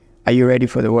Are you ready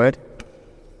for the word?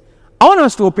 I want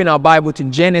us to open our Bible to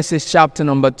Genesis chapter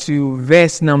number 2,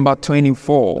 verse number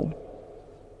 24.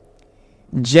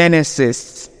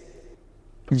 Genesis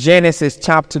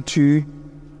chapter 2,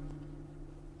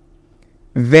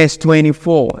 verse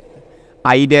 24.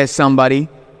 Are you there, somebody?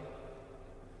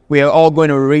 We are all going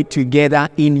to read together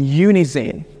in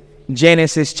unison.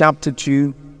 Genesis chapter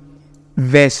 2,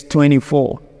 verse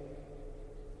 24.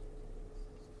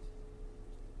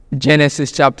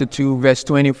 Genesis chapter 2, verse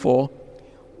 24.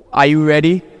 Are you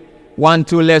ready? 1,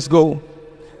 2, let's go.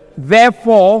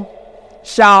 Therefore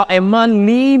shall a man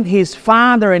leave his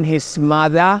father and his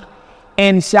mother,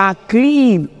 and shall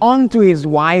cleave unto his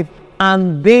wife,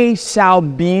 and they shall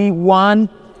be one.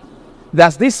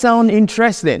 Does this sound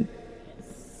interesting?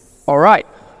 All right.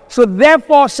 So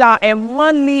therefore shall a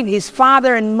man leave his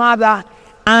father and mother,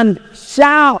 and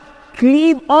shall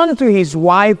cleave unto his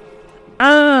wife,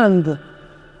 and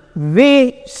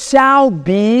they shall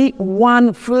be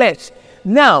one flesh.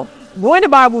 Now, when the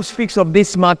Bible speaks of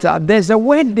this matter, there's a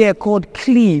word there called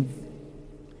cleave.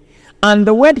 And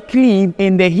the word cleave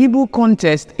in the Hebrew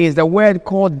context is the word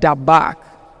called dabak.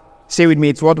 Say with me,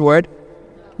 it's what word?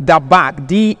 Dabak.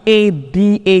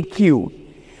 D-A-B-A-Q.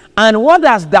 And what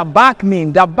does dabak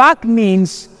mean? Dabak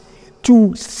means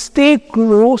to stay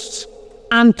close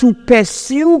and to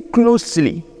pursue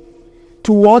closely.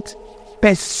 To what?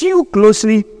 Pursue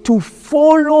closely, to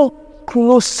follow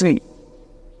closely.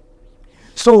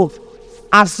 So,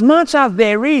 as much as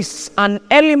there is an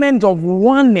element of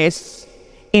oneness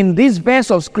in this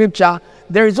verse of scripture,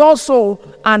 there is also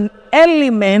an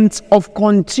element of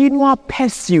continual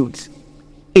pursuit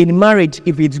in marriage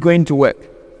if it's going to work.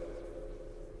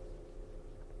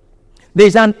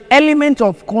 There's an element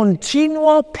of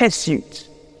continual pursuit,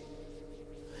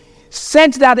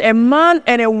 such that a man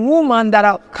and a woman that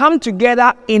have come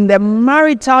together in the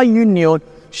marital union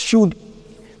should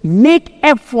make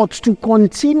efforts to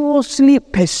continuously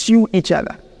pursue each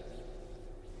other.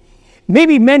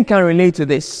 Maybe men can relate to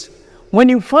this. When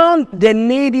you found the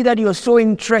lady that you're so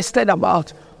interested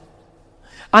about,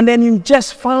 and then you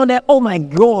just found that, oh my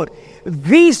God,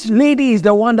 this lady is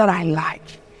the one that I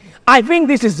like. I think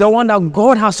this is the one that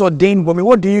God has ordained for me.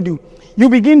 What do? You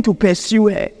begin to pursue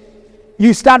her.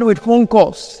 You start with phone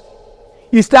calls.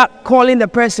 You start calling the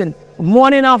person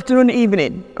morning, afternoon,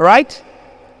 evening, right?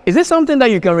 Is this something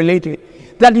that you can relate to?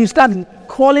 That you start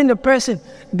calling the person.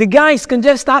 The guys can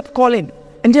just start calling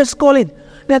and just calling.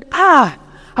 That,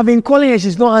 I've been calling her,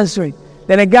 she's not answering.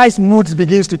 Then the guy's mood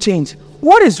begins to change.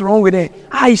 What is wrong with her?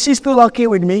 Is she still okay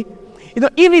with me? You know,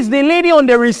 if it's the lady on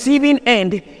the receiving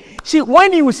end,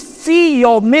 when you see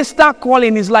your mister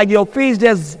calling, it's like your face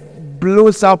just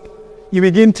blows up. You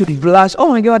begin to blush. Oh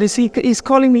my God, he's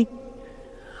calling me.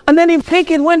 And then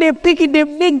when they pick it, they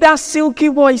make that silky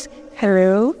voice.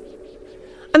 Hello?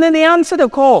 And then they answer the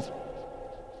call.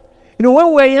 You know,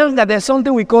 when we're younger, there's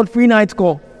something we call free night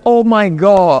call. Oh my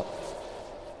God.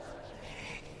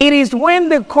 It is when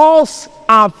the calls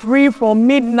are free from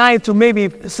midnight to maybe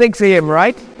 6 a.m.,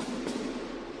 right?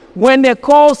 When the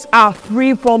calls are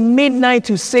free from midnight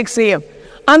to 6 a.m.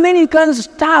 And then you can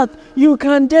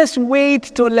just wait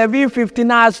till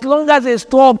 11:59 as long as it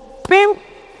stops. Bim.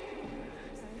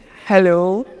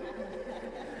 Hello.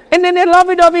 And then the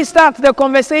lovey-dovey starts, the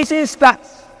conversation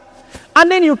starts. And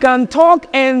then you can talk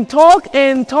and talk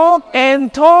and talk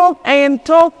and talk and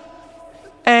talk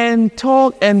and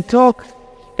talk and talk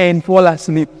and fall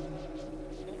asleep.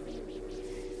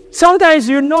 Sometimes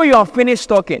you know you are finished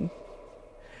talking.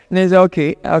 And they say,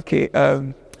 okay,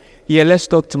 yeah, let's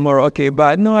talk tomorrow. Okay,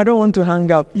 but no, I don't want to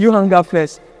hang up. You hang up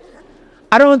first.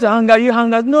 I don't want to hang up. You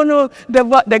hang up. No.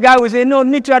 The guy will say, no,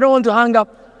 me too, I don't want to hang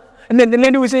up. And then the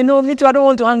lady will say, no, me too, I don't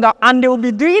want to hang up. And they will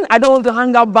be doing, I don't want to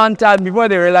hang up banter before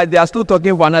they realize they are still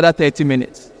talking for another 30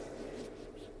 minutes.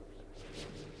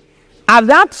 At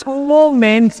that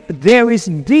moment, there is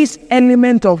this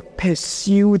element of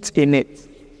pursuit in it.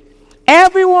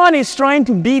 Everyone is trying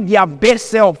to be their best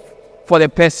self for the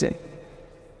person.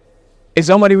 Is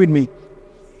somebody with me?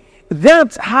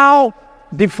 That's how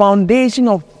the foundation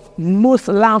of most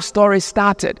love stories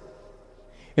started.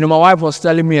 You know, my wife was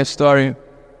telling me a story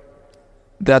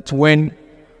that when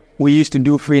we used to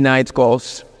do free night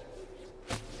calls,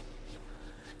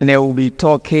 and they will be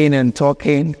talking, and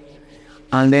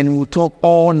then we'll talk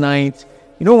all night.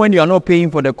 You know, when you are not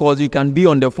paying for the calls, you can be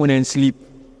on the phone and sleep.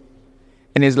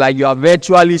 And it's like you are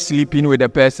virtually sleeping with the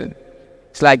person.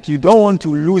 It's like you don't want to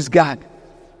lose guard.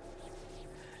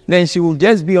 Then she will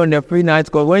just be on the free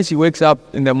night call. When she wakes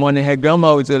up in the morning, her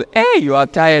grandma will say, hey, you are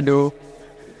tired though.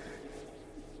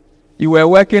 You were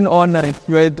working all night.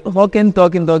 You were talking. Go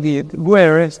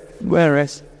and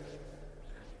rest.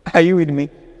 Are you with me?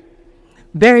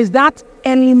 There is that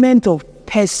element of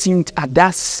pursuit at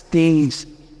that stage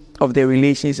of the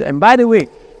relationship. And by the way,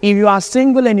 if you are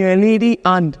single and you're a lady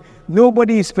and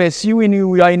nobody is pursuing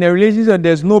you, you are in a relationship and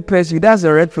there's no pursuit, that's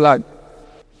a red flag.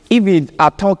 If it's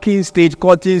a talking stage,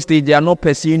 courting stage, they are not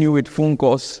pursuing you with phone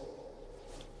calls,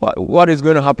 what is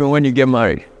going to happen when you get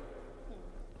married?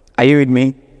 Are you with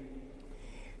me?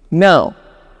 Now,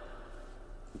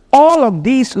 all of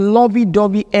these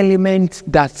lovey-dovey elements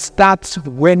that start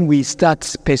when we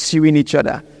start pursuing each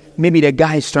other. Maybe the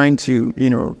guy is trying to,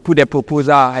 put a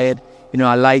proposal ahead.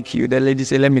 I like you. The lady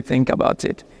say, let me think about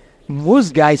it.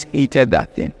 Most guys hated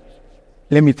that thing.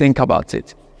 Let me think about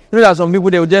it. There are some people,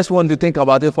 they will just want to think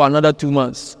about it for another 2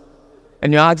 months.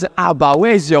 And you ask, but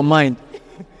where is your mind?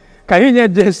 Can you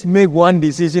just make one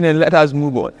decision and let us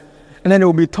move on? And then they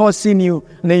will be tossing you,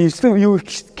 and then you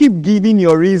keep giving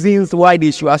your reasons why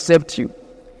they should accept you.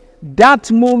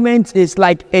 That moment is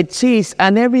like a chase,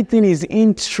 and everything is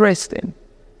interesting.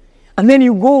 And then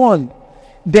you go on,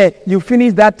 you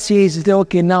finish that chase, you say,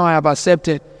 okay, now I have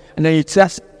accepted. And then you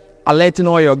just alerting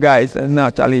all your guys, and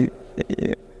now Charlie,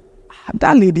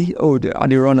 that lady, at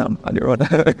the runner.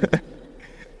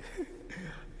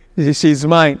 She's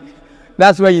mine.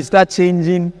 That's where you start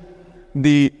changing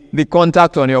the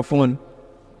contact on your phone.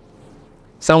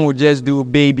 Some will just do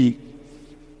baby,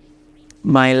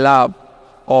 my love,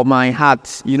 or my heart.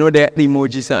 The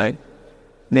emoji sign.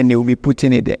 Then they will be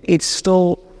putting it there. It's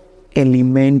still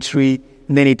elementary.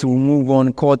 Then it will move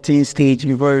on courting stage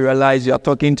before you realize you are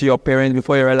talking to your parents,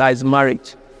 before you realize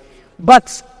marriage.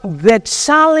 But the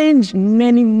challenge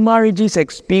many marriages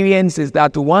experience is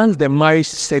that once the marriage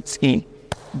sets in,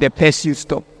 the pursuit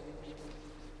stops.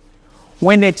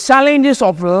 When the challenges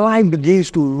of life begins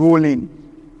to roll in,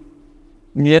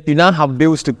 you now have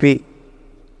bills to pay.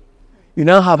 You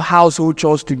now have household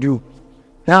chores to do. You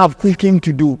now have cooking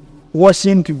to do,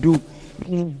 washing to do,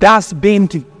 dustbin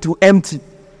to empty.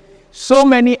 So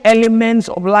many elements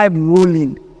of life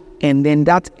rolling, and then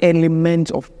that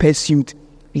element of pursuit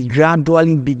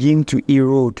gradually begins to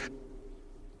erode.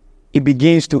 It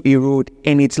begins to erode,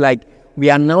 and it's like we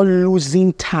are now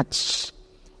losing touch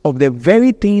of the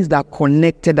very things that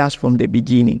connected us from the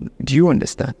beginning. Do you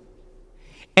understand?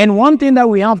 And one thing that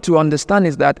we have to understand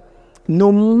is that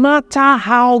no matter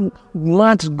how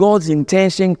much God's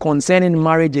intention concerning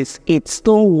marriages, it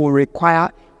still will require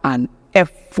an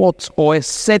effort or a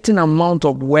certain amount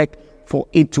of work for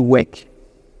it to work.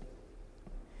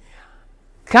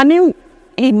 Can you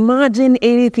imagine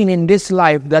anything in this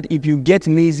life that if you get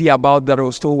lazy about that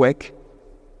will still work?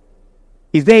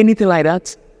 Is there anything like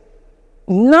that?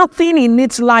 Nothing in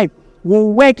its life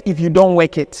will work if you don't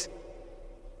work it.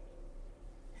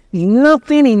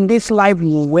 Nothing in this life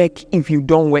will work if you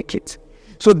don't work it.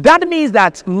 So that means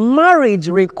that marriage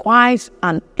requires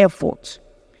an effort.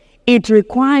 It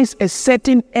requires a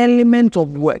certain element of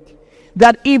work.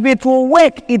 That if it will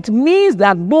work, it means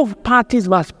that both parties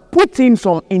must put in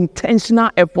some intentional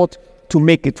effort to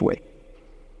make it work.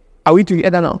 Are we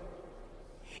together now?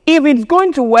 If it's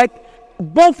going to work,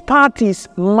 both parties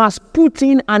must put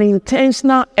in an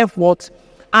intentional effort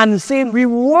and say, we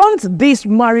want this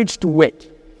marriage to work.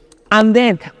 And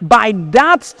then by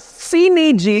that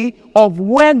synergy of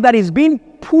work that is being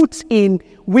put in,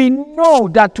 we know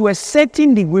that to a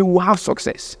certain degree we will have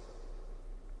success.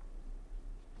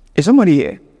 Is somebody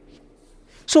here?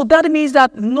 So that means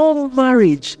that no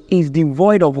marriage is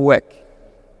devoid of work.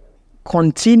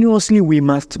 Continuously we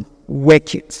must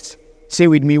work it. Say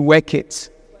with me, work it.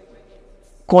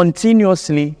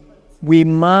 Continuously, we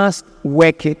must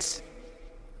work it.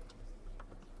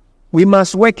 We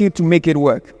must work it to make it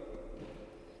work.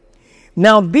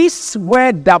 Now, this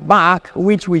word dabak,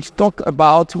 which we talk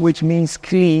about, which means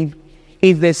cleave,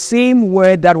 is the same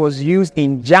word that was used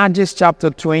in Judges chapter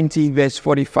 20, verse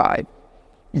 45.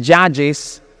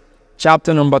 Judges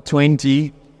chapter number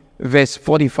 20, verse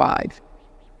 45.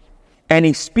 And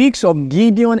it speaks of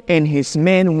Gideon and his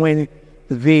men when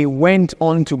they went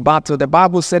on to battle. The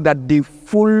Bible said that they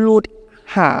followed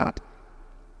hard.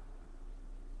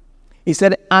 It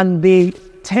said, and they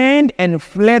turned and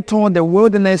fled toward the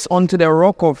wilderness unto the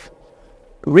rock of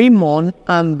Rimmon,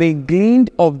 and they gleaned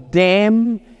of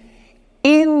them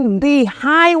in the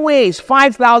highways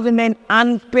 5,000 men,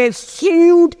 and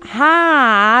pursued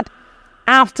hard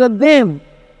after them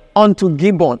unto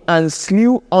Gibeon, and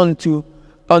slew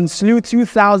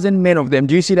 2,000 men of them.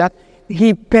 Do you see that?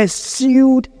 He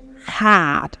pursued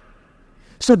hard.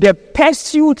 So the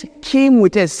pursuit came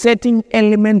with a certain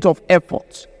element of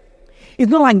effort. It's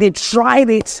not like they tried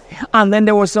it and then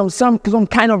there was some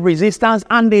kind of resistance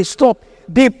and they stopped.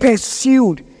 They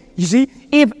pursued. You see,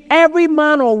 if every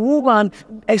man or woman,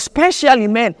 especially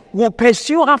men, will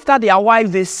pursue after their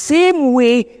wives the same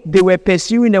way they were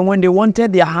pursuing them when they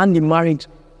wanted their hand in marriage,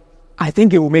 I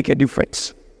think it will make a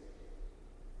difference.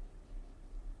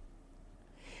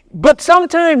 But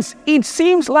sometimes it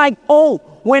seems like,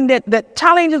 when the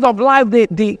challenges of life,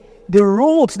 the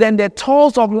roads, then the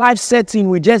toils of life sets in,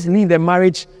 we just leave the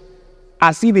marriage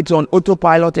as if it's on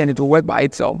autopilot and it will work by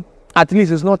itself. At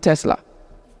least it's not Tesla.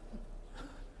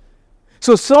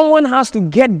 So someone has to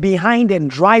get behind the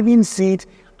driving seat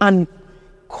and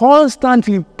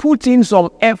constantly put in some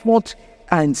effort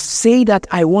and say that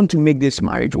I want to make this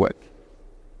marriage work.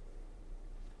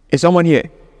 Is someone here?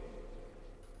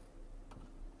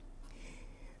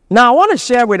 Now I want to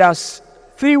share with us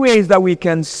 3 ways that we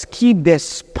can keep the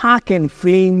spark and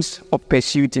flames of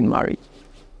pursuit in marriage.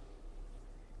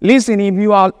 Listen, if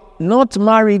you are not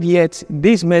married yet,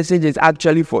 this message is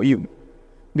actually for you,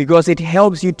 because it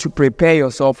helps you to prepare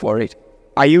yourself for it.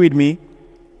 Are you with me?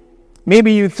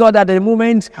 Maybe you thought that the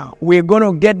moment we're going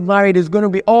to get married, it's going to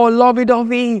be all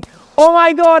lovey-dovey. Oh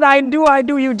my God, I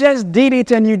do. You just did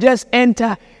it and you just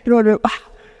enter. The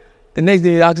next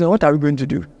day you ask them, what are we going to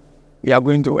do? We are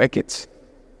going to work it.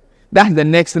 That's the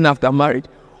next thing after marriage.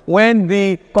 When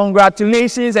the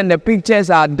congratulations and the pictures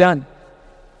are done,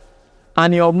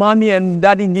 and your mommy and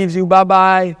daddy gives you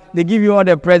bye-bye, they give you all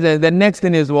the presents, the next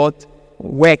thing is what?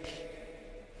 Work.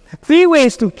 3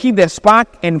 ways to keep the spark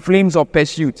and flames of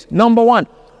pursuit. Number 1,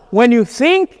 when you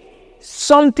think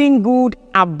something good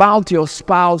about your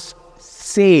spouse,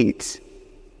 say it.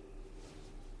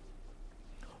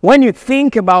 When you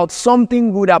think about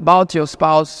something good about your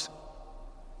spouse,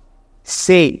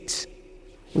 say it.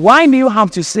 Why do you have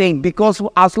to say it? Because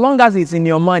as long as it's in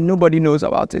your mind, nobody knows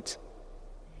about it.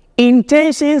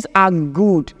 Intentions are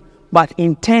good, but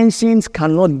intentions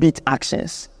cannot beat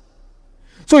actions.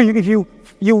 So if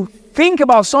you think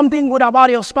about something good about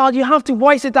your spouse, you have to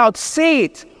voice it out, say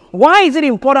it. Why is it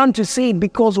important to say it?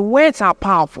 Because words are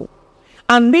powerful.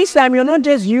 And this time, you're not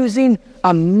just using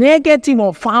negative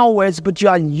or foul words, but you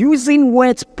are using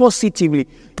words positively.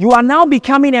 You are now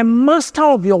becoming a master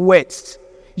of your words.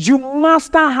 You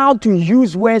master how to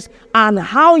use words and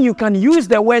how you can use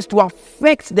the words to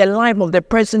affect the life of the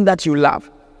person that you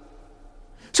love.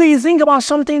 So you think about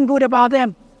something good about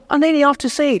them, and then you have to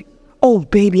say, oh,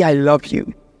 baby, I love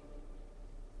you.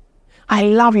 I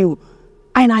love you,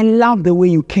 and I love the way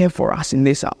you care for us in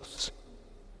this house.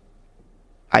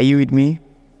 Are you with me?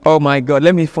 Oh my God,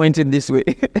 let me point it this way.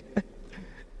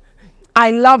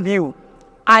 I love you.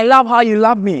 I love how you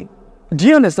love me. Do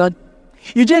you understand?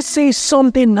 You just say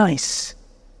something nice.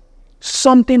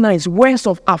 Something nice. Words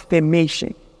of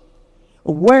affirmation.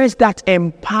 Words that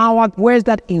empower, words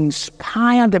that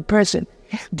inspire the person.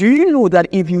 Do you know that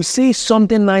if you say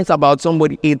something nice about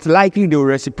somebody, it's likely they'll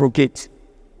reciprocate?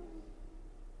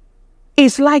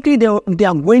 It's likely they are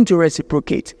going to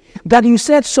reciprocate. That you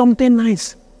said something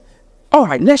nice. All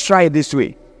right, let's try it this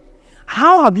way.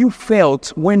 How have you felt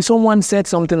when someone said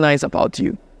something nice about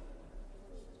you?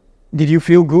 Did you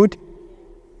feel good?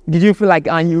 Did you feel like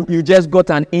you just got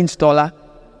an installer?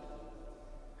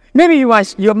 Maybe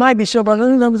you might be sure, but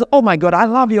oh my God, I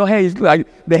love your hair. It's like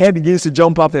the hair begins to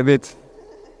jump up a bit.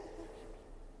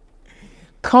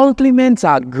 Compliments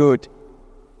are good.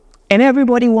 And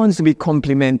everybody wants to be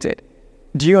complimented.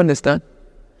 Do you understand?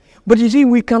 But you see,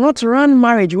 we cannot run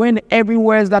marriage when every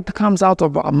word that comes out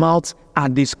of our mouths are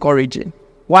discouraging.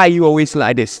 Why are you always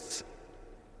like this?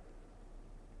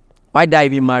 Why did I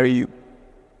even marry you?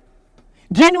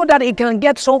 Do you know that it can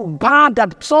get so bad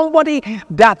that somebody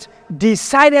that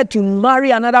decided to marry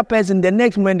another person, the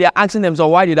next moment they're asking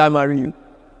themselves, why did I marry you?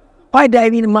 Why did I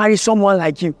even marry someone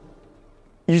like you?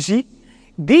 You see,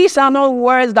 these are not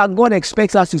words that God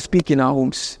expects us to speak in our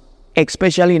homes,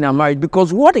 especially in our marriage,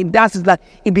 because what it does is that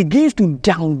it begins to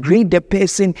downgrade the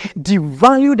person,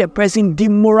 devalue the person,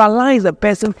 demoralize the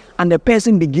person, and the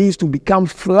person begins to become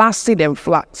flaccid and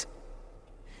flat.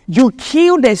 You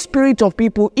kill the spirit of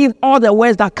people if all the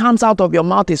words that comes out of your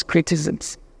mouth is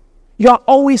criticisms. You are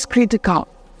always critical.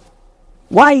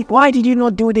 Why did you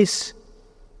not do this?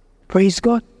 Praise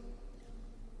God.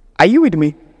 Are you with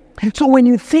me? So when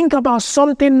you think about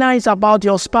something nice about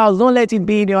your spouse, don't let it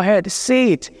be in your head.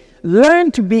 Say it.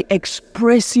 Learn to be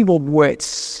expressive of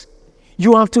words.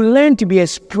 You have to learn to be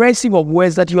expressive of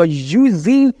words, that you are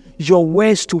using your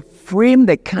words to frame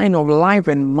the kind of life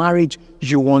and marriage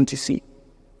you want to see.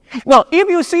 Well, if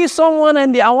you see someone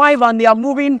and their wife and they are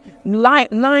moving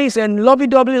nice and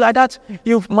lovey-dovey like that,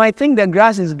 you might think the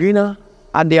grass is greener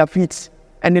at their feet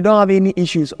and they don't have any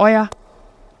issues. Oh yeah?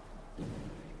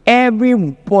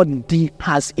 Everybody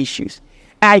has issues.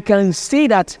 I can say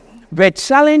that the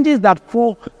challenges that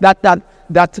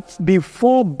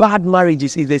before bad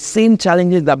marriages is the same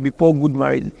challenges that before good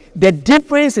marriages. The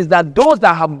difference is that those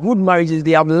that have good marriages,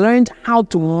 they have learned how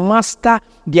to master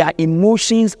their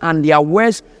emotions and their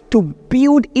words to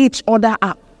build each other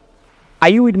up. Are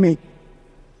you with me?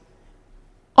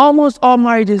 Almost all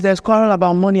marriages, there's quarrel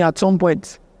about money at some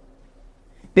point.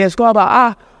 There's quarrel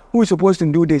about, who is supposed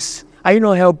to do this? Are you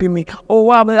not helping me? Oh,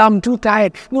 wow, but I'm too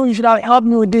tired. No, you should have helped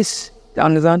me with this. You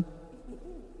understand?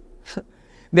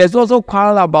 There's also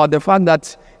quarrel about the fact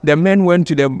that the men went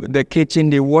to the kitchen,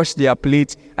 they washed their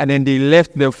plates, and then they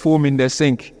left the foam in the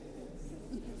sink.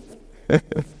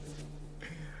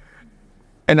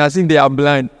 And I think they are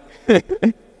blind.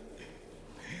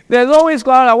 There's always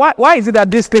quarrel. Why is it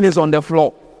that this thing is on the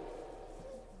floor?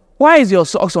 Why is your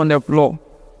socks on the floor?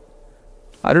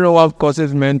 I don't know what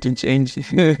causes men to change.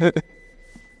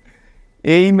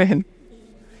 Amen.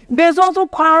 There's also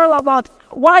quarrel about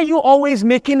why are you always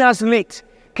making us late?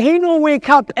 Can you not wake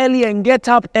up early and get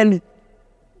up early?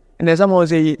 And then someone will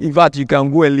say, in fact, you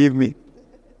can go and leave me.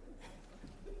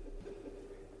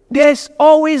 There's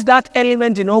always that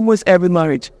element in almost every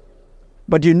marriage.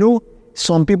 But you know,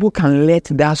 some people can let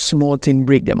that small thing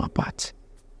break them apart.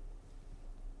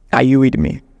 Are you with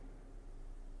me?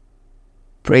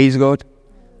 Praise God.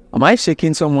 Am I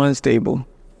shaking someone's table?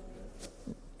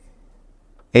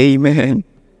 Amen.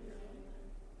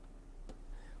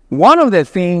 One of the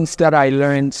things that I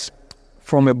learned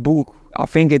from a book, I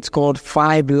think it's called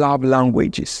 5 Love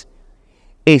Languages,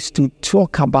 is to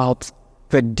talk about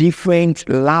the different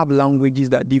love languages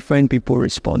that different people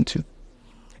respond to.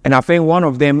 And I think one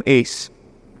of them is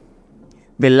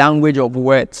the language of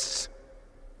words,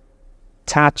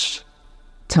 touch,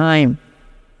 time,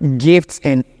 gifts,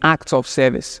 and acts of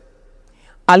service.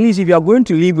 At least if you are going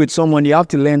to live with someone, you have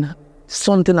to learn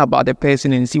something about the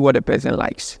person and see what the person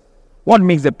likes. What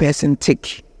makes the person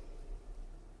tick?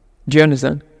 Do you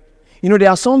understand? You know,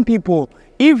 there are some people,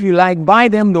 if you buy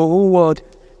them the whole world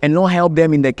and not help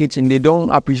them in the kitchen, they don't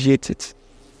appreciate it.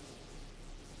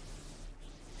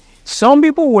 Some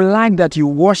people will like that you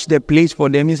wash the plates for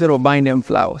them instead of buying them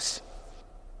flowers.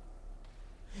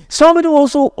 Some people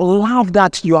also love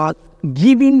that you are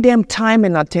giving them time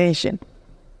and attention.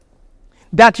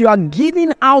 That you are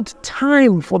giving out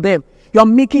time for them. You are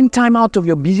making time out of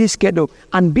your busy schedule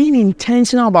and being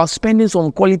intentional about spending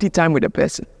some quality time with the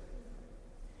person.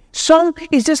 Some,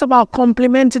 it's just about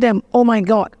complimenting them. Oh my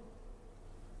God,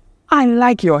 I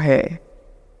like your hair.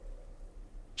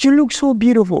 You look so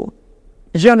beautiful.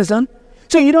 Do you understand?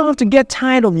 So you don't have to get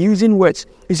tired of using words.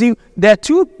 You see, there are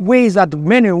 2 ways that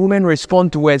men and women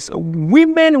respond to words.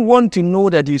 Women want to know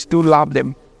that you still love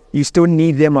them. You still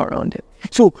need them around them.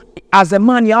 So as a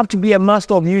man, you have to be a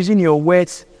master of using your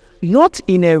words, not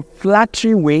in a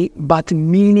flattery way, but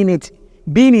meaning it,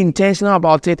 being intentional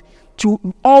about it,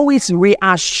 to always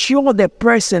reassure the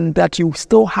person that you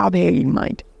still have her in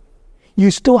mind. You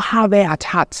still have her at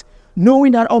heart,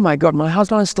 knowing that, oh my God, my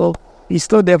husband is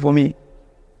still there for me.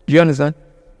 Do you understand?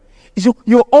 So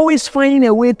you're always finding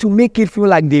a way to make it feel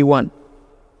like day one.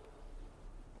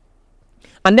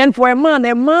 And then for a man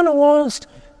wants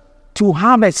to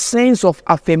have a sense of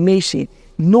affirmation,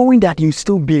 knowing that you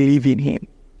still believe in him.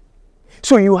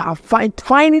 So you are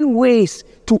finding ways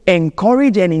to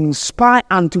encourage and inspire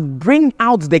and to bring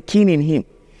out the king in him.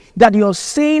 That you're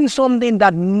saying something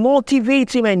that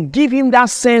motivates him and give him that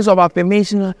sense of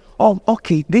affirmation of,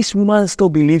 okay, this woman still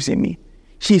believes in me.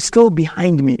 She's still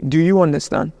behind me. Do you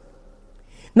understand?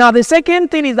 Now, the second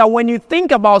thing is that when you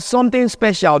think about something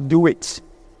special, do it.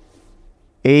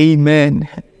 Amen.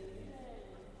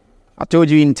 I told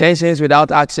you intentions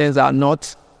without actions are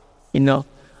not enough.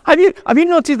 Have you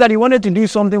noticed that you wanted to do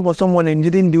something for someone and you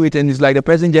didn't do it, and it's like the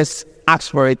person just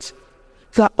asked for it?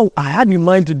 It's like, oh, I had in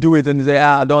mind to do it, and you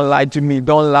say, don't lie to me,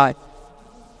 don't lie.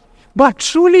 But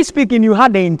truly speaking, you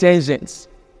had the intentions.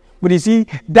 But you see,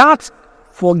 that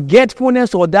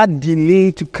forgetfulness or that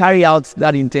delay to carry out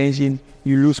that intention,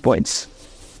 you lose points.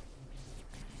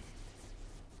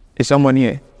 Is someone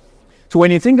here? So when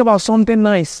you think about something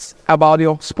nice about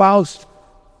your spouse,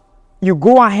 you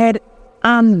go ahead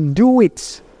and do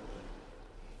it.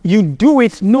 You do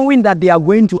it knowing that they are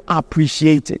going to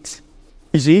appreciate it.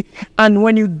 You see? And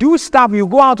when you do stuff, you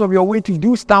go out of your way to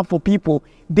do stuff for people,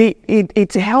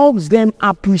 it helps them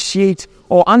appreciate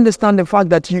or understand the fact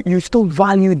that you still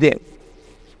value them.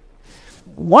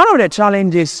 One of the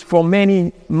challenges for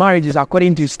many marriages,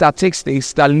 according to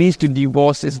statistics, that leads to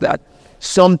divorce is that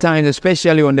sometimes,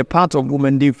 especially on the part of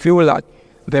women, they feel like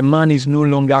the man is no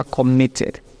longer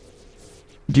committed.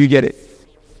 Do you get it?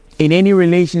 In any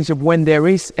relationship, when there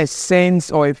is a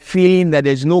sense or a feeling that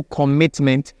there's no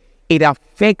commitment, it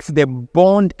affects the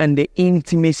bond and the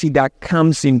intimacy that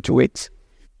comes into it.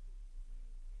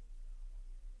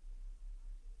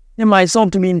 And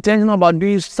myself to be intentional about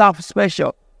doing stuff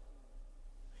special.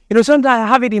 Sometimes I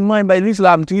have it in mind, but it looks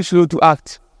like I'm too slow to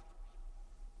act.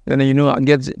 Then, I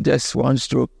get just one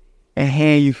stroke. And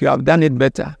hey, if you have done it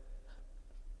better.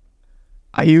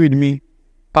 Are you with me?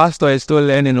 Pastor is still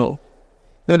learning all.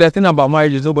 The thing about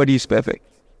marriage is nobody is perfect.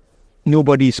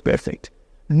 Nobody is perfect.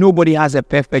 Nobody has a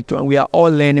perfect one. We are all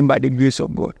learning by the grace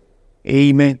of God.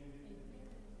 Amen.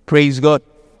 Praise God.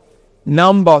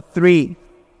 Number 3.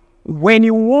 When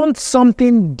you want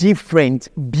something different,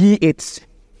 be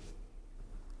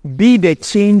the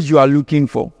change you are looking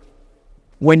for.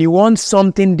 When you want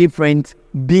something different,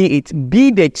 be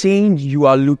the change you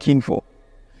are looking for.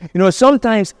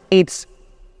 Sometimes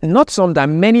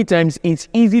many times it's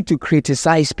easy to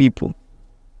criticize people.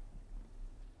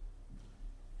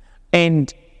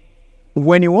 And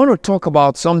when you want to talk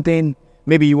about something,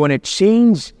 maybe you want to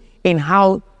change in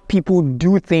how people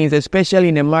do things, especially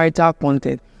in a marital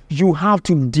context, you have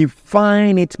to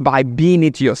define it by being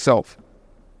it yourself.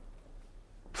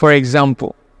 For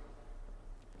example,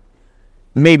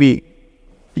 maybe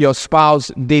your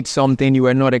spouse did something you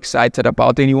were not excited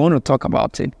about and you want to talk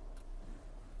about it.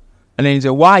 And then you say,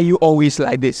 why are you always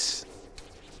like this?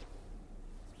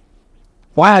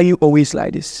 Why are you always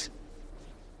like this?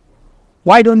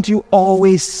 Why don't you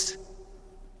always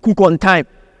cook on time?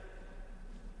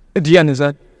 Do you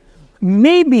understand?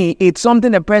 Maybe it's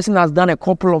something a person has done a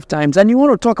couple of times and you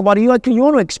want to talk about it, you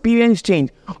want to experience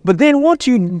change. But then what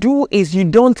you do is you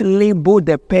don't label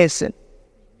the person.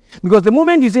 Because the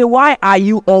moment you say, why are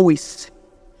you always?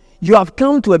 You have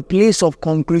come to a place of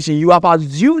conclusion. You have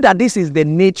assumed that this is the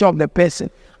nature of the person.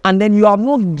 And then you have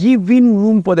not given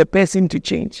room for the person to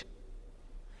change.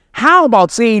 How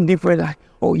about saying different? Like,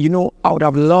 I would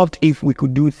have loved if we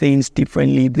could do things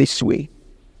differently this way.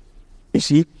 You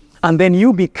see? And then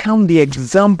you become the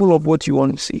example of what you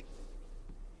want to see.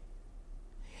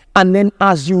 And then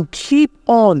as you keep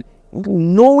on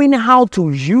knowing how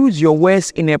to use your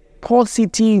words in a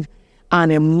positive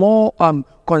and a more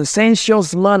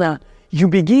conscientious manner, you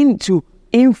begin to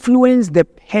influence the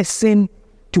person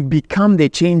to become the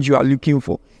change you are looking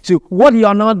for. So what you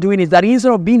are now doing is that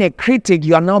instead of being a critic,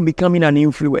 you are now becoming an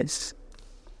influence.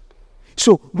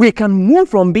 So we can move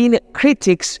from being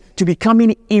critics to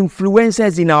becoming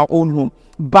influencers in our own home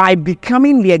by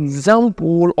becoming the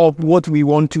example of what we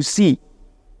want to see.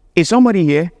 Is somebody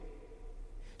here?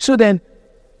 So then,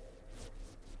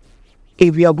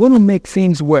 if we are going to make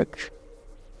things work,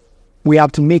 we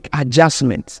have to make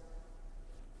adjustments.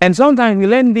 And sometimes we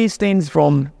learn these things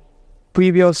from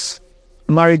previous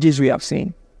marriages we have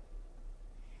seen.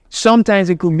 Sometimes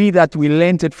it could be that we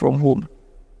learned it from home.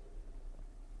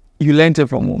 You learned it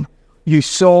from home. You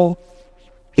saw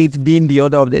it being the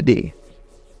order of the day.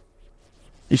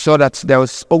 You saw that there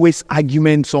was always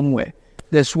argument somewhere.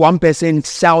 There's one person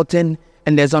shouting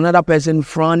and there's another person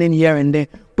frowning here and there.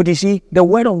 But you see, the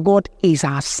word of God is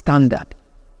our standard.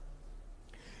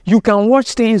 You can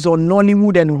watch things on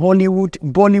Nollywood and Hollywood,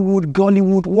 Bollywood,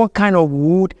 Gollywood, what kind of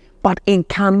wood, but it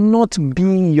cannot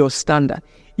be your standard.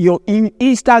 Your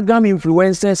Instagram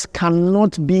influencers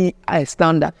cannot be a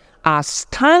standard. Our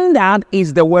standard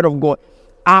is the word of God.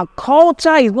 Our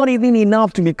culture is not even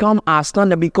enough to become our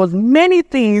standard because many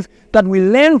things that we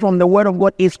learn from the word of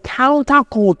God is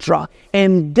counterculture.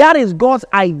 And that is God's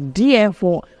idea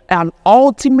for an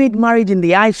ultimate marriage in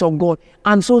the eyes of God.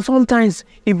 And so sometimes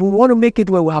if we want to make it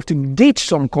well, we have to ditch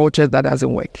some cultures that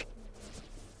doesn't work.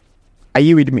 Are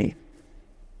you with me?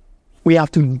 We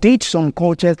have to ditch some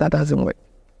cultures that doesn't work.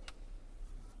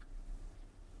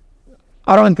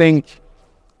 I don't think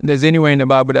there's anywhere in the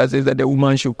Bible that says that the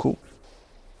woman should cook.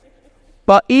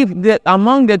 But if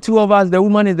among the two of us, the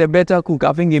woman is the better cook,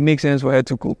 I think it makes sense for her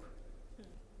to cook.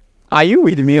 Are you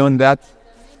with me on that?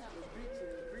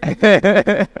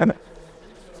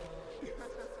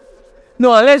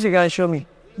 No, unless you can show me.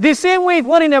 The same way,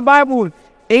 what in the Bible,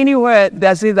 anywhere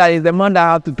that says that it's the man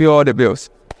that has to pay all the bills.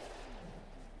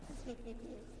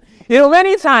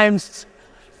 Many times,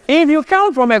 if you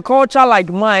come from a culture like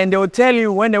mine, they will tell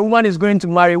you when the woman is going to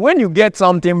marry, when you get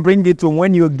something, bring it to him.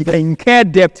 When you incur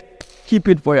debt, keep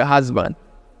it for your husband.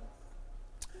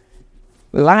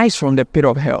 Lies from the pit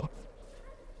of hell.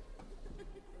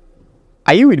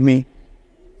 Are you with me?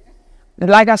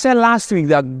 Like I said last week,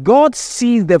 that God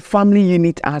sees the family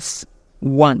unit as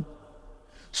one.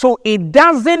 So it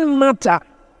doesn't matter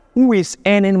who is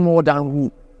earning more than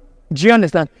who. Do you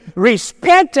understand?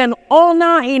 Respect and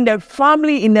honor in the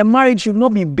family, in the marriage should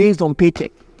not be based on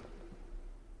paycheck.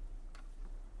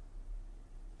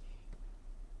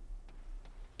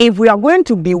 If we are going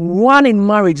to be one in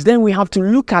marriage, then we have to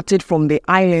look at it from the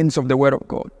islands of the Word of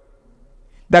God.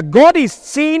 That God is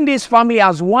seeing this family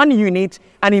as one unit,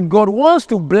 and if God wants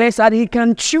to bless us, He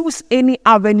can choose any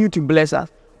avenue to bless us.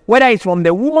 Whether it's from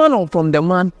the woman or from the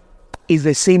man, it's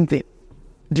the same thing.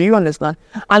 Do you understand?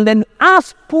 And then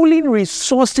us pulling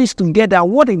resources together,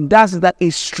 what it does is that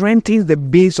it strengthens the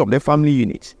base of the family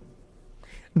unit.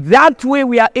 That way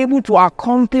we are able to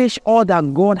accomplish all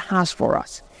that God has for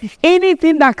us.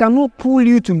 Anything that cannot pull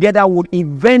you together would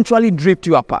eventually drift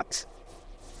you apart.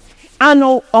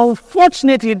 And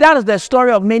unfortunately, that is the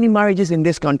story of many marriages in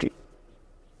this country.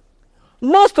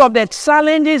 Most of the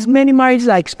challenges many marriages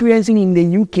are experiencing in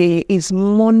the UK is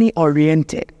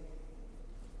money-oriented.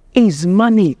 It's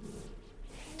money.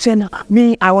 Saying,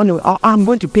 I'm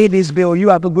going to pay this bill, you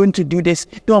are going to do this.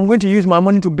 No, I'm going to use my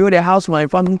money to build a house for my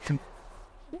family.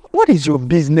 What is your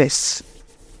business?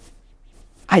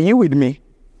 Are you with me?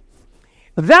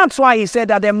 That's why He said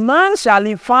that a man shall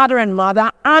leave father and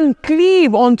mother and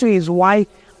cleave unto his wife,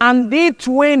 and they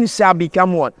twain shall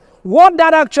become one. What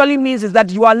that actually means is that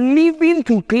you are living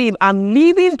to cleave, and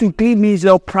living to cleave means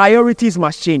your priorities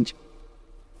must change.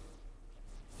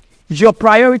 Your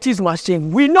priorities must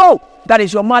change. We know that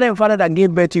it's your mother and father that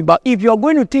gave birth to you, but if you're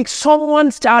going to take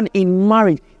someone's child in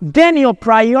marriage, then your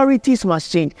priorities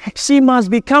must change. She must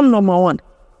become number one.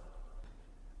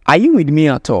 Are you with me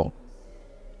at all?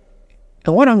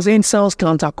 And what I'm saying sounds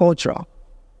countercultural.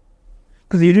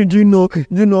 Because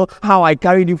you know how I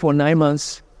carried you for 9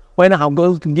 months. When I'm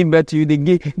going to give birth to you,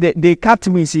 they cut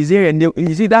me cesarean.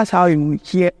 You see, that's how you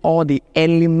hear all the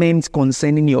elements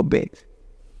concerning your birth.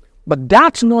 But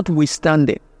that's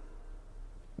notwithstanding,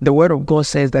 the Word of God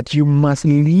says that you must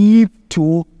live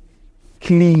to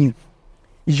cleave.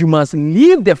 You must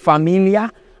leave the familiar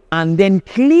and then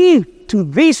cleave to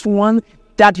this one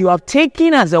that you have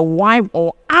taken as a wife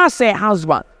or as a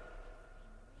husband.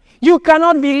 You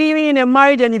cannot be living in a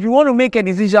marriage, and if you want to make a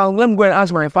decision, let me go and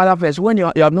ask my father first. When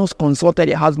you have not consulted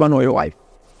your husband or your wife.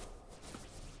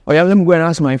 Or let me go and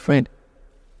ask my friend.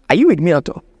 Are you with me at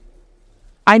all?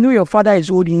 I know your father is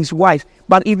holding his wife,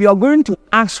 but if you are going to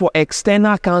ask for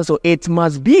external counsel, it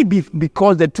must be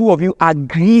because the two of you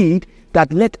agreed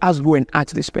that let us go and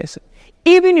ask this person.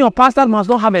 Even your pastor must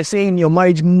not have a say in your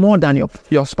marriage more than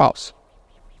your spouse.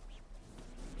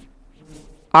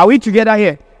 Are we together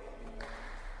here?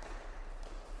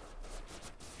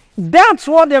 That's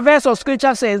what the verse of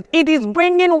scripture says. It is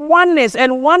bringing oneness,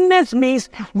 and oneness means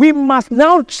we must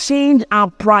now change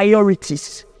our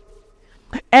priorities.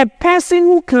 A person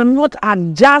who cannot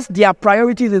adjust their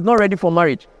priorities is not ready for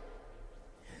marriage.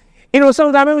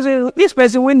 Sometimes people say, this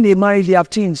person, when they marry, they have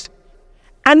changed.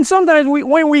 And sometimes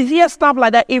when we hear stuff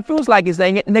like that, it feels like it's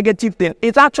a negative thing.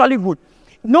 It's actually good.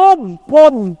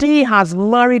 Nobody has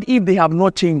married if they have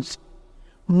not changed.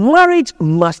 Marriage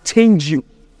must change you.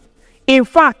 In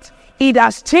fact, it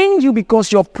has changed you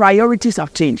because your priorities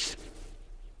have changed.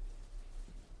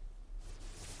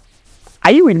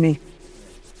 Are you with me?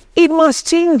 It must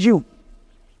change you.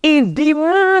 It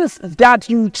demands that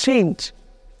you change.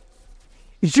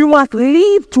 You must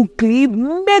leave to cleave,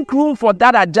 make room for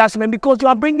that adjustment, because you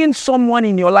are bringing someone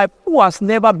in your life who has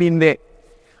never been there.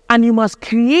 And you must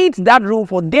create that room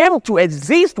for them to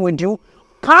exist with you,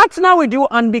 partner with you,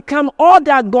 and become all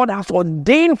that God has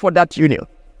ordained for that union.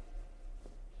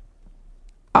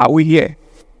 Are we here?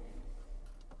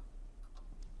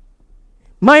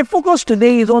 My focus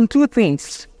today is on two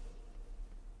things.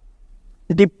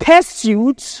 The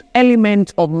pursuit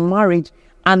element of marriage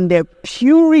and the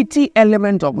purity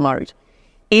element of marriage.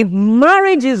 If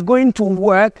marriage is going to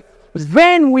work,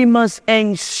 then we must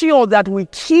ensure that we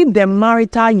keep the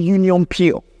marital union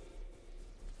pure.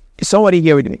 Is somebody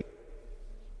here with me?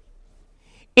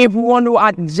 If we want to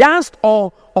adjust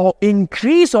or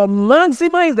increase or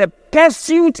maximize the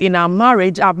pursuit in our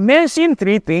marriage, I've mentioned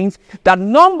three things. That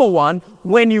number one,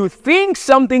 when you think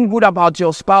something good about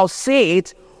your spouse, say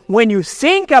it. When you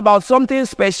think about something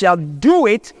special, do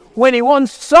it. When you want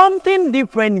something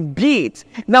different, be it.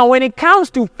 Now, when it comes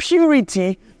to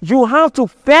purity, you have to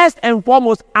first and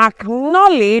foremost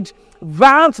acknowledge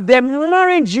that the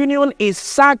marriage union is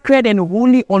sacred and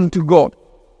holy unto God.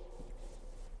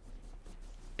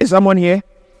 Is someone here?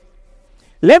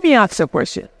 Let me ask a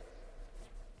question.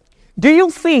 Do you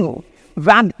think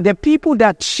that the people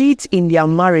that cheat in their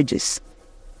marriages,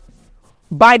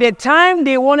 by the time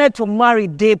they wanted to marry,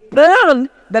 they planned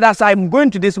that as I'm going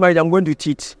to this marriage, I'm going to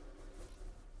cheat?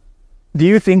 Do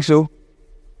you think so?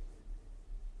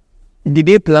 Did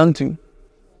they plan to?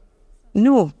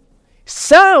 No.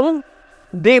 Some,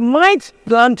 they might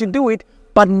plan to do it,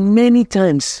 but many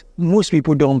times, most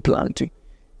people don't plan to.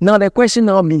 Now the question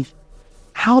now be,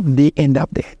 How did they end up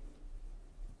there?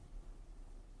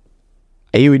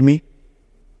 Are you with me?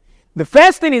 The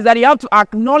first thing is that you have to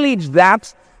acknowledge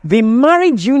that the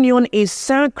marriage union is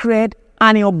sacred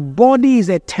and your body is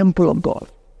a temple of God.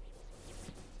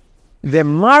 The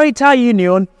marital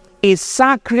union is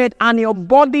sacred and your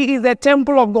body is the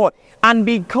temple of God. And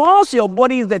because your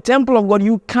body is the temple of God,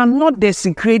 you cannot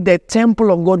desecrate the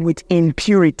temple of God with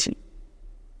impurity.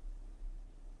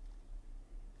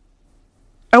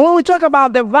 And when we talk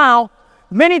about the vow,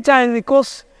 many times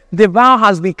because the vow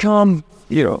has become,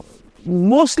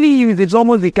 mostly used, it's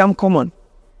almost become common.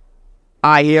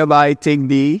 I hereby take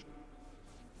thee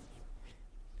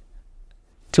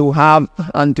to have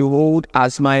and to hold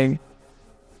as my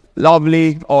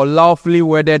lovely or lawfully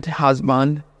wedded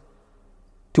husband,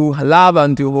 to love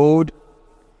and to hold,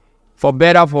 for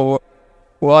better, for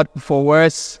what, for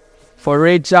worse, for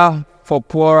richer, for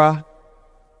poorer,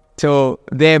 till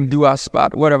them do us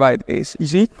part, whatever it is. You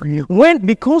see,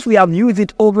 because we have used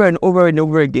it over and over and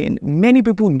over again, many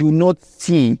people do not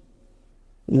see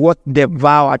what the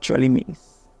vow actually means.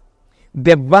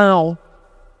 The vow,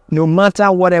 no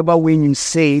matter whatever way you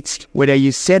say it, whether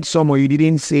you said some or you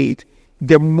didn't say it,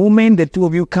 the moment the two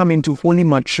of you come into holy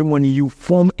matrimony, you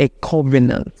form a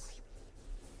covenant.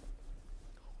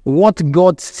 What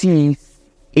God sees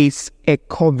is a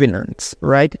covenant,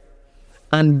 right?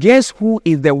 And guess who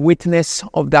is the witness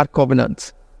of that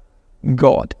covenant?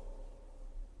 God.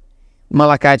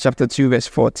 Malachi chapter 2 verse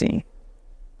 14.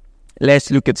 Let's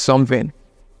look at something.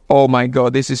 Oh my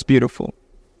God, this is beautiful.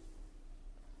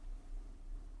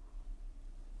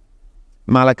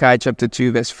 Malachi chapter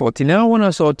 2 verse 14. Now I want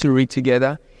us all to read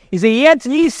together. He said, yet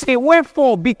ye say,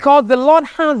 wherefore? Because the Lord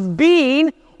has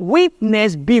been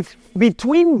witness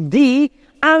between thee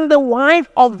and the wife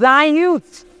of thy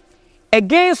youth,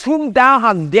 against whom thou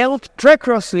hast dealt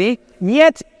treacherously,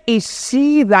 yet is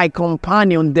she thy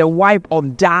companion, the wife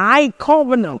of thy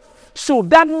covenant. So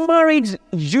that marriage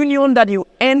union that you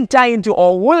enter into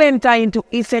or will enter into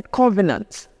is a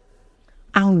covenant.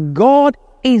 And God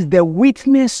is the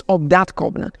witness of that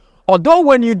covenant. Although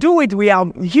when you do it, we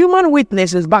have human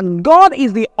witnesses, but God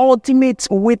is the ultimate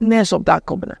witness of that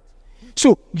covenant.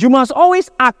 So you must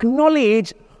always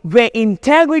acknowledge the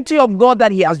integrity of God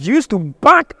that He has used to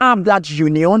back up that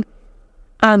union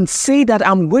and say that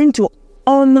I'm going to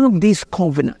honor this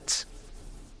covenant.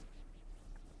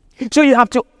 So you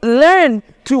have to learn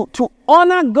to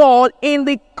honor God in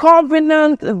the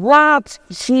covenant that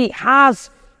He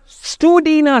has stood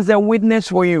in as a witness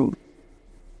for you.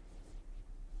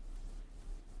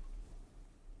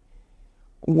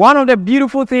 One of the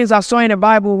beautiful things I saw in the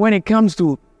Bible when it comes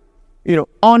to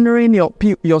honoring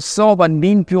yourself and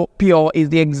being pure is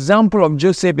the example of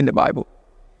Joseph in the Bible.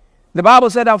 The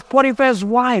Bible said that Potiphar's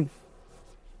wife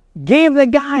gave the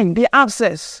guy the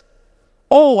access.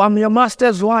 Oh, I'm your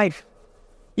master's wife.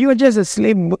 You are just a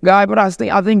slave guy, but I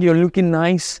think you're looking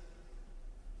nice.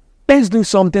 Let's do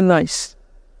something nice.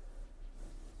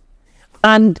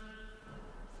 And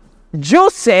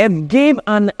Joseph gave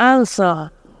an answer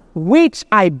which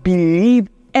I believe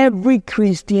every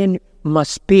Christian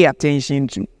must pay attention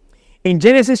to. In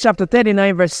Genesis chapter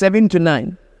 39 verse 7 to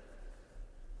 9,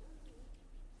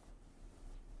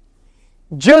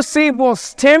 Joseph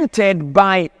was tempted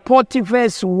by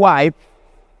Potiphar's wife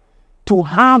to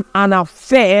have an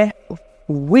affair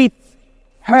with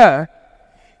her.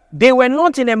 They were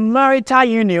not in a marital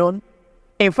union.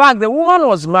 In fact, the woman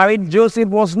was married, Joseph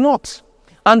was not.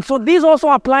 And so this also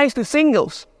applies to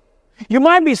singles. You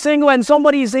might be single and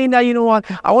somebody is saying that, you know what,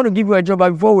 I want to give you a job,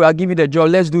 but before I give you the job,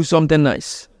 let's do something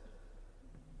nice.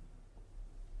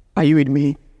 Are you with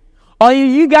me? Or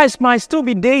you guys might still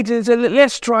be dating and say,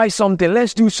 let's try something,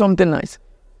 let's do something nice.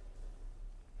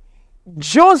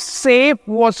 Joseph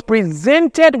was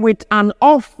presented with an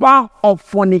offer of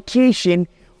fornication,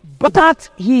 but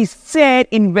he said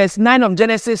in verse 9 of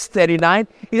Genesis 39,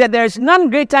 he said, there is none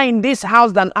greater in this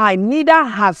house than I, neither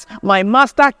has my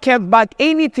master kept back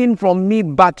anything from me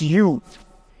but you,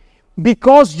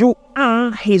 because you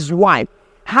are his wife.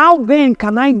 How then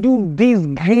can I do this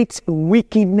great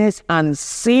wickedness and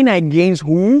sin against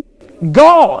who?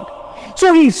 God.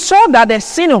 So he saw that the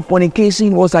sin of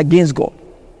fornication was against God.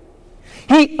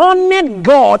 He honored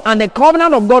God and the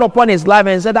covenant of God upon his life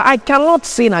and said that I cannot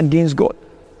sin against God.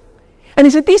 And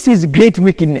he said, this is great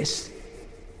wickedness.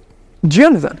 Do you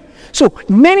understand? So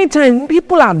many times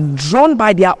people are drawn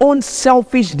by their own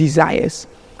selfish desires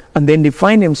and then they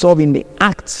find themselves in the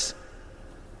acts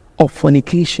of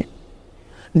fornication,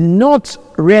 not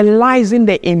realizing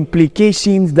the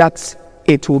implications that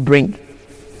it will bring.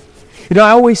 I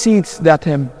always see it that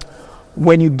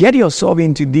when you get yourself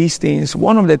into these things,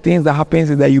 one of the things that happens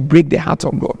is that you break the heart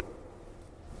of God.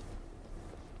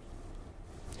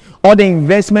 Or the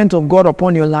investment of God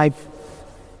upon your life,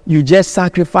 you just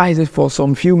sacrifice it for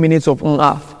some few minutes of on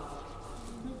earth.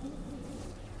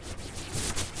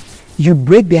 You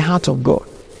break the heart of God.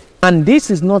 And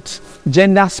this is not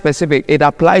gender specific. It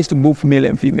applies to both male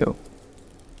and female.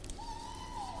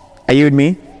 Are you with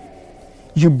me?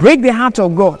 You break the heart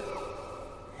of God.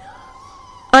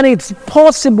 And it's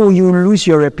possible you lose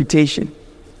your reputation.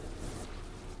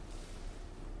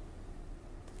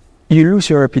 You lose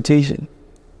your reputation.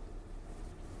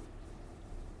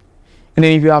 And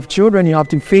then if you have children, you have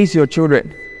to face your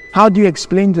children. How do you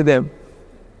explain to them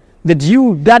that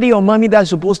you, daddy or mommy, that's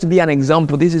supposed to be an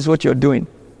example, this is what you're doing?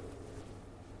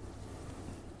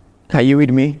 Are you with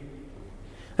me?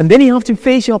 And then you have to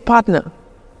face your partner.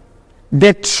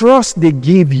 The trust they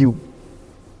gave you,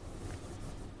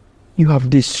 you have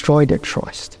destroyed the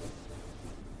trust.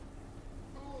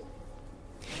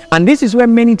 And this is where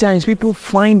many times people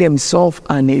find themselves,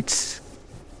 and it's,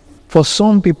 for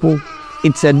some people,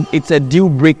 it's a deal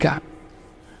breaker.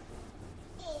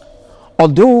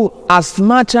 Although as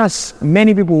much as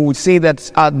many people would say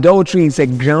that adultery is a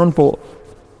ground for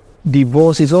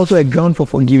divorce, it's also a ground for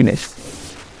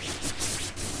forgiveness.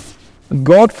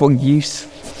 God forgives,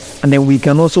 and then we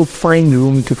can also find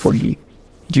room to forgive.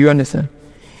 Do you understand?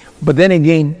 But then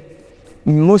again,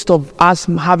 most of us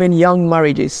having young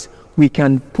marriages, we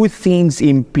can put things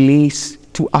in place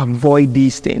to avoid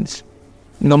these things.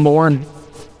 Number one,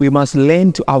 we must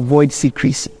learn to avoid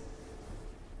secrecy.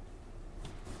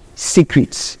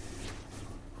 Secrets.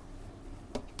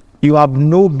 You have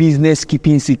no business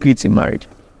keeping secrets in marriage.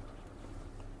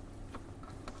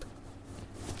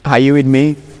 Are you with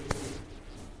me?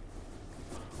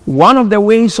 One of the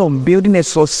ways of building a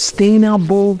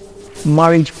sustainable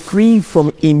marriage free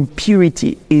from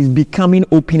impurity is becoming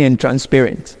open and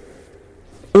transparent.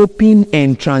 Open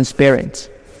and transparent.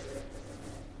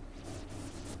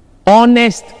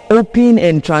 Honest, open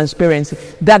and transparent.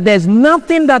 That there's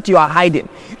nothing that you are hiding.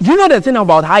 You know the thing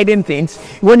about hiding things?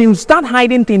 When you start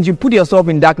hiding things, you put yourself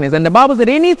in darkness. And the Bible said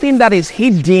anything that is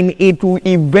hidden, it will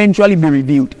eventually be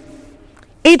revealed.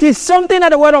 It is something that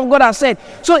the Word of God has said.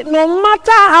 So no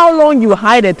matter how long you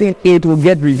hide a thing, it will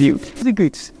get revealed.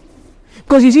 Secrets.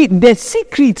 Because you see, the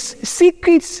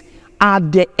secrets are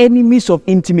the enemies of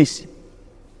intimacy.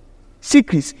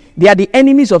 Secrets, they are the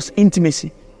enemies of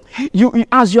intimacy. You,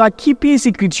 as you are keeping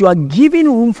secrets, you are giving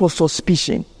room for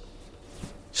suspicion.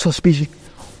 Suspicion.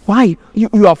 Why?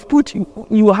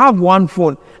 You have one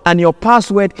phone, and your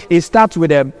password, it starts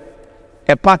with a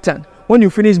pattern. When you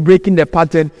finish breaking the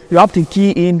pattern, you have to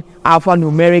key in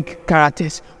alphanumeric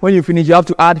characters. When you finish, you have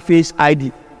to add Face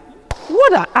ID.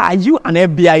 What are you, an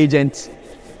FBI agent?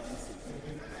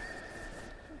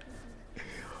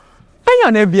 Are you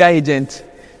an FBI agent?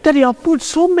 That you have put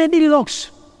so many locks.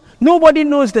 Nobody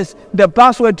knows the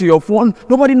password to your phone.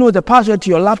 Nobody knows the password to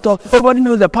your laptop. Nobody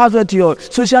knows the password to your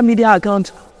social media account.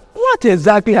 What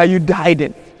exactly are you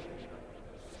hiding?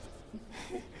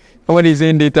 Somebody is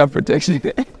saying data protection.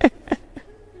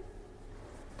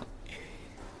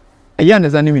 Are you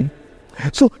understanding me?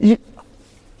 So,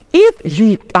 if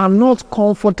you are not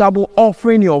comfortable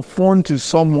offering your phone to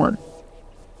someone,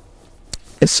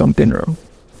 there's something wrong.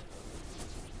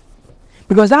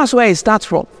 Because that's where it starts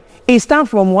from. It starts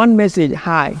from one message,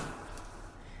 hi.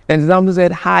 And somebody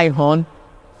said, hi, hon.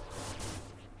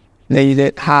 Then you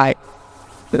said, hi,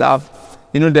 love.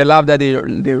 You know the love that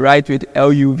they write with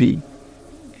L-U-V.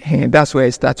 And that's where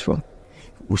it starts from.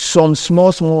 With some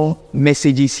small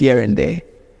messages here and there.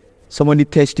 Somebody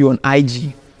text you on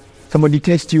IG.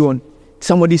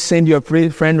 Somebody send you a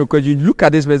friend request. You look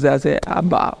at this message and say,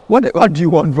 Abba, what do you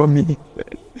want from me?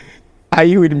 Are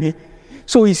you with me?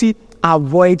 So you see,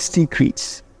 avoid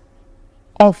secrets.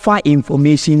 Offer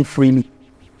information freely.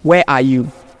 Where are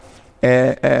you?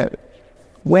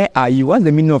 Where are you? What's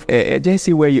the meaning of just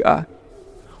say where you are?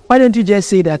 Why don't you just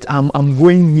say that I'm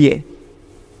going here?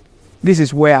 This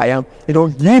is where I am.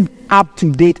 Give up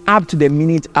to date, up to the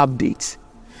minute updates.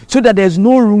 So that there's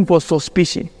no room for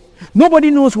suspicion. Nobody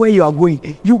knows where you are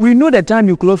going. We know the time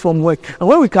you close from work. And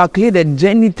when we calculate the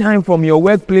journey time from your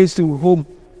workplace to home,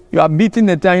 you are beating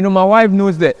the time. You know, my wife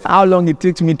knows that how long it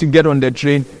takes me to get on the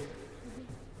train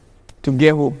to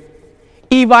get home.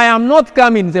 If I am not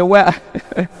coming, say, well,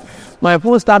 my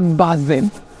phone starts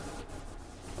buzzing.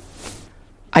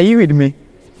 Are you with me?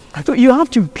 So you have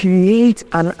to create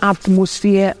an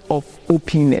atmosphere of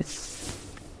openness,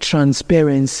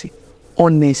 transparency,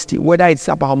 honesty. Whether it's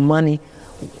about money,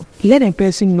 let a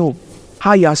person know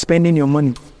how you are spending your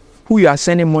money, who you are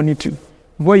sending money to.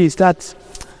 Before you start,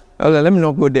 Let me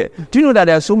not go there. Do you know that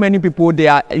there are so many people, they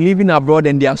are living abroad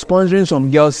and they are sponsoring some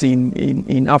girls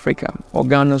in Africa or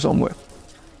Ghana somewhere?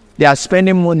 They are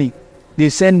spending money. They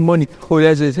send money. Oh,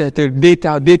 let's say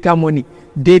data money.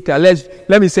 Data.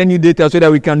 Let me send you data so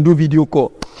that we can do video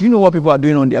call. Do you know what people are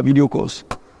doing on their video calls?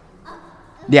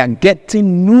 They are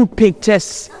getting new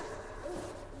pictures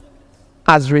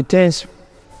as returns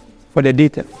for the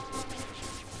data.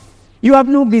 You have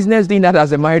no business doing that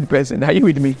as a married person. Are you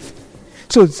with me?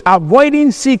 So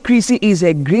avoiding secrecy is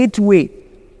a great way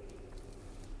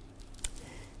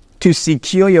to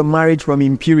secure your marriage from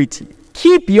impurity.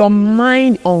 Keep your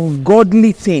mind on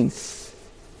godly things.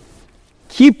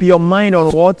 Keep your mind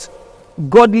on what?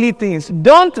 Godly things.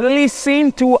 Don't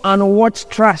listen to and watch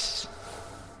trash.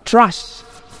 Trash.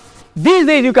 These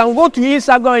days you can go to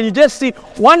Instagram and you just see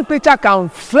one picture can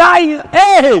fly.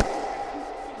 Hey!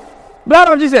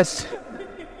 Blood of Jesus.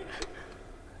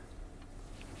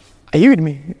 Are you with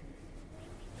me?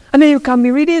 And then you can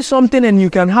be reading something and you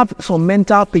can have some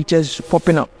mental pictures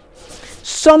popping up.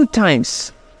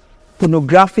 Sometimes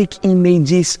pornographic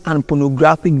images and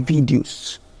pornographic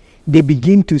videos, they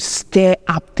begin to stir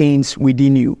up things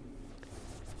within you.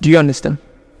 Do you understand?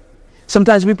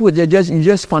 Sometimes people you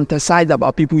just fantasize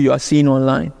about people you are seeing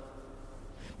online.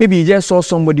 Maybe you just saw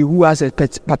somebody who has a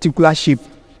particular shape,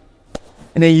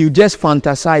 and then you just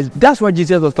fantasize. That's what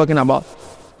Jesus was talking about.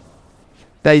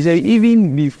 That is,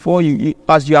 even before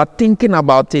as you are thinking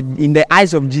about it, in the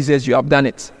eyes of Jesus, you have done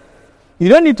it. You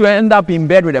don't need to end up in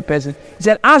bed with a person. He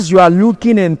said, as you are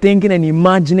looking and thinking and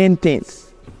imagining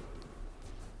things.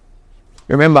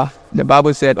 Remember, the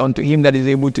Bible said, unto him that is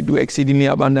able to do exceedingly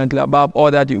abundantly above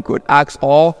all that you could ask,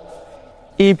 or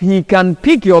if he can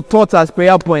pick your thoughts as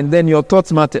prayer point, then your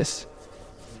thoughts matters.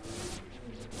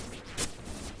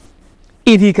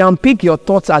 If he can pick your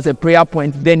thoughts as a prayer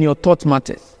point, then your thoughts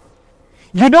matters.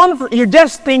 You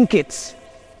just think it.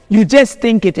 You just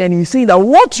think it and you see that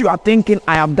what you are thinking,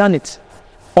 I have done it.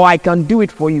 Or I can do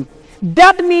it for you.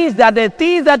 That means that the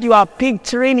things that you are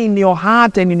picturing in your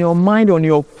heart and in your mind on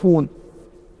your phone,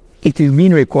 it is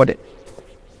being recorded.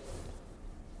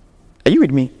 Are you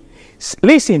with me?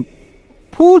 Listen,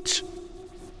 put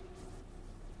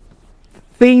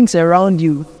things around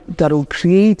you that will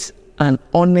create an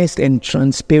honest and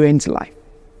transparent life.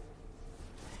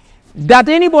 That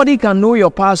anybody can know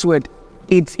your password,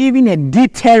 it's even a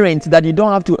deterrent that you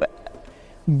don't have to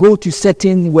go to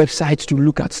certain websites to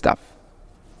look at stuff.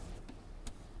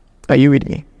 Are you with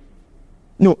me?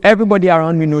 No, everybody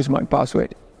around me knows my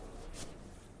password.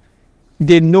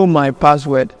 They know my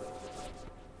password.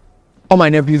 All my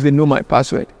nephews, they know my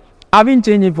password. I've been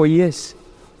changing for years.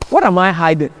 What am I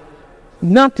hiding?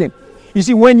 Nothing. You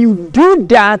see, when you do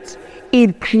that,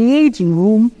 it creates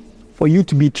room for you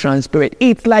to be transparent.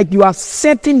 It's like you are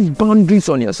setting boundaries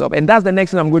on yourself. And that's the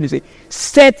next thing I'm going to say.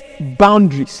 Set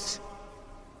boundaries.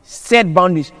 Set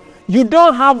boundaries. You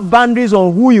don't have boundaries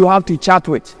on who you have to chat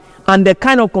with and the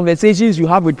kind of conversations you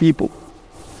have with people.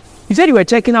 You said you were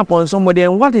checking up on somebody,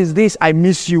 and what is this? I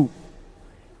miss you.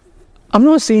 I'm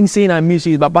not saying I miss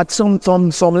you, but some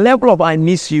level of I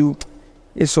miss you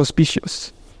is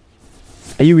suspicious.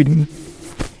 Are you with me?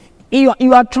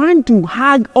 You are trying to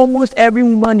hug almost every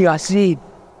woman you are seeing.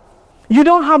 You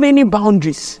don't have any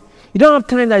boundaries. You don't have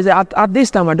time that say, at this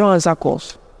time I don't answer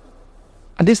calls.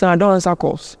 At this time I don't answer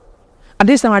calls. At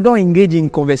this time I don't engage in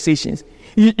conversations.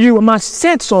 You must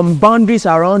set some boundaries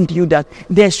around you, that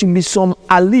there should be some,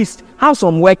 at least have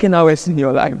some working hours in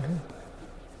your life.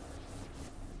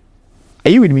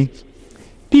 Are you with me?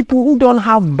 People who don't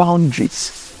have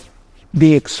boundaries,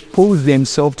 they expose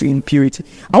themselves to impurity.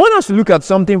 I want us to look at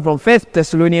something from 1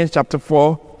 Thessalonians chapter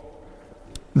 4,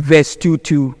 verse 2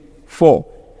 to 4.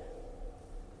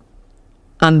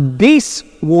 And this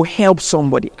will help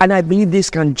somebody. And I believe this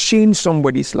can change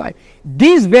somebody's life.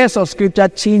 This verse of scripture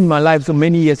changed my life so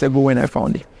many years ago when I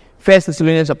found it. 1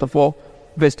 Thessalonians chapter 4,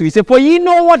 verse 2. He said, for ye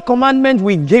know what commandment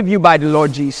we gave you by the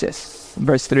Lord Jesus.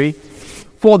 Verse 3.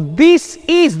 For this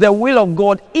is the will of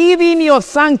God, even your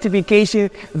sanctification,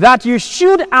 that you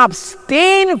should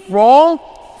abstain from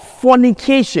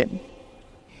fornication.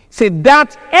 Say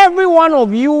that every one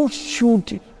of you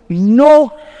should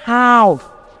know how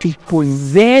to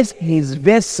possess his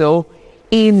vessel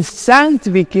in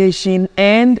sanctification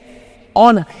and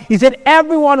honor. He said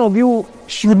every one of you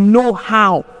should know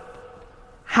how.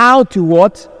 How to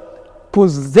what?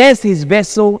 Possess his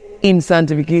vessel in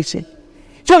sanctification.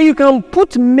 So you can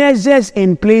put measures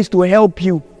in place to help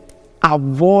you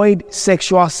avoid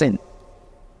sexual sin.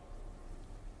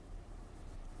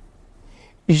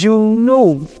 You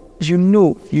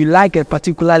know you like a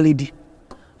particular lady.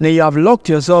 Then you have locked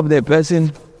yourself, the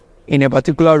person, in a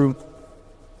particular room.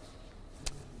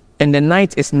 and the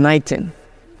night is nighting.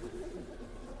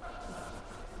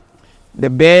 The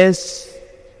birds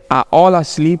are all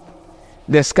asleep.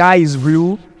 The sky is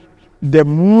blue. The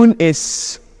moon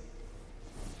is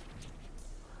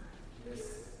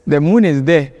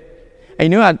there.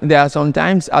 And you know, there are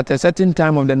sometimes at a certain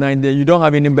time of the night that you don't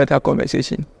have any better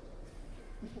conversation.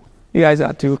 You guys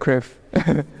are too crave.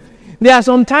 There are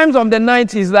some times of the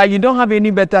night is that you don't have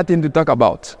any better thing to talk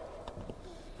about.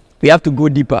 We have to go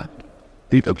deeper.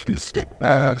 You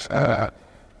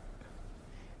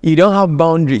don't have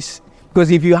boundaries. Because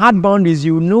if you had boundaries,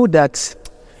 you know that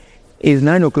it's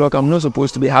 9 o'clock. I'm not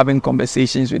supposed to be having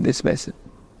conversations with this person.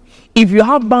 If you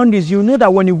have boundaries, you know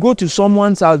that when you go to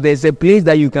someone's house, there's a place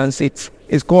that you can sit.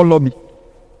 It's called lobby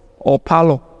or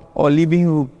parlor or living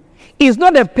room. It's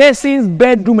not a person's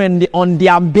bedroom and on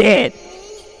their bed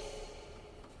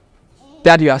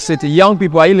that you are sitting. Young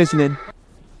people, are you listening?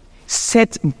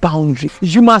 Set boundaries.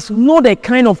 You must know the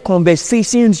kind of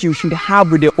conversations you should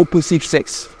have with the opposite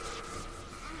sex.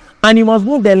 And you must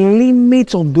know the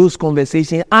limits of those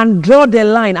conversations and draw the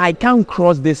line. I can't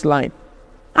cross this line.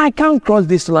 I can't cross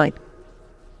this line.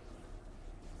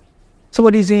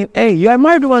 Somebody saying, hey, you are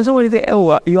married woman. Somebody say,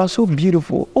 oh, you are so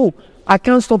beautiful. Oh, I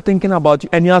can't stop thinking about you.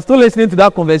 And you are still listening to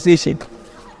that conversation.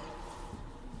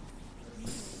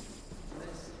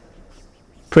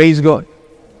 Praise God.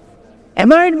 A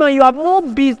married man, you have no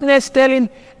business telling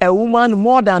a woman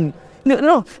more than,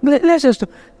 no, let's just,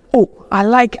 oh, I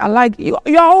like you.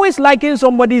 You are always liking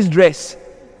somebody's dress.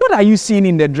 What are you seeing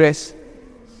in the dress?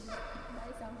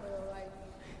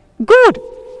 Good.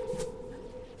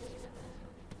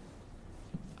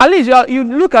 At least you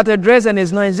look at a dress and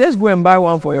it's nice. Just go and buy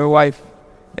one for your wife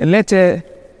and let her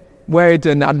wear it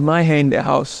and admire her in the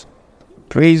house.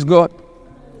 Praise God.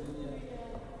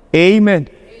 Amen.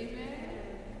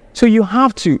 So you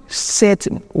have to set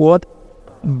what?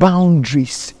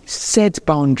 Boundaries. Set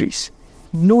boundaries.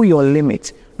 Know your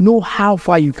limit. Know how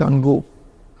far you can go.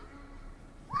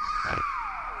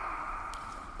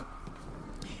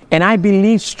 And I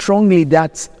believe strongly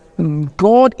that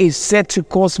God is set to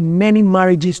cause many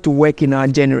marriages to work in our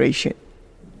generation.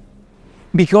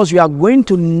 Because we are going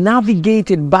to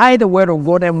navigate it by the word of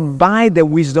God and by the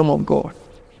wisdom of God.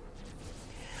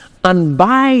 And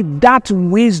by that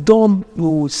wisdom, we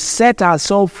will set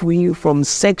ourselves free from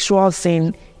sexual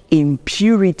sin,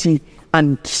 impurity,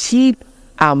 and keep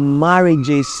our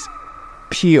marriages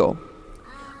pure.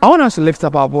 I want us to lift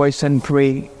up our voice and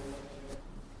pray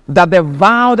that the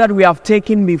vow that we have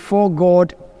taken before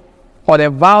God, or the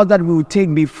vow that we will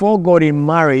take before God in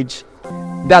marriage,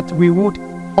 that we would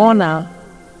honor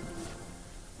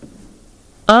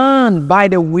and by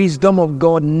the wisdom of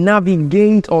God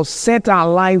navigate or set our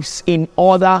lives in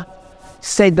order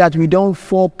such that we don't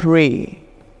fall prey.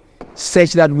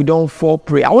 Such that we don't fall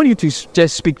prey. I want you to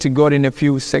just speak to God in a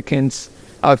few seconds,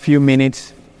 a few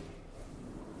minutes.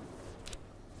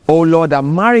 Oh Lord, that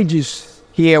marriages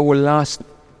here will last.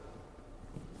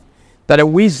 That the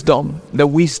wisdom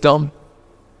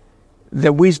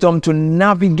to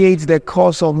navigate the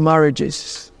course of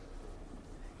marriages,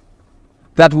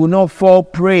 that will not fall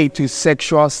prey to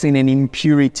sexual sin and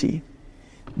impurity.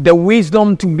 The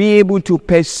wisdom to be able to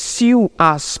pursue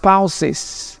our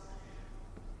spouses.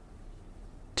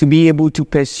 To be able to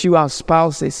pursue our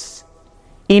spouses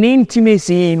in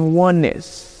intimacy, in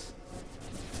oneness.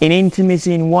 In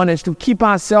intimacy, in oneness, to keep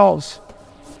ourselves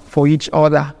for each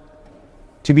other.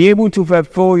 To be able to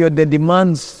fulfill your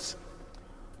demands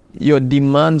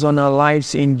on our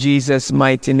lives in Jesus'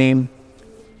 mighty name.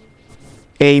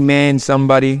 Amen,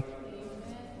 somebody.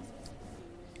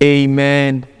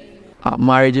 Amen. Our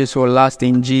marriages will last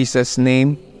in Jesus'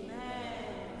 name.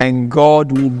 And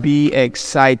God will be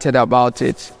excited about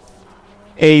it.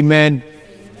 Amen.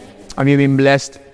 Have you been blessed?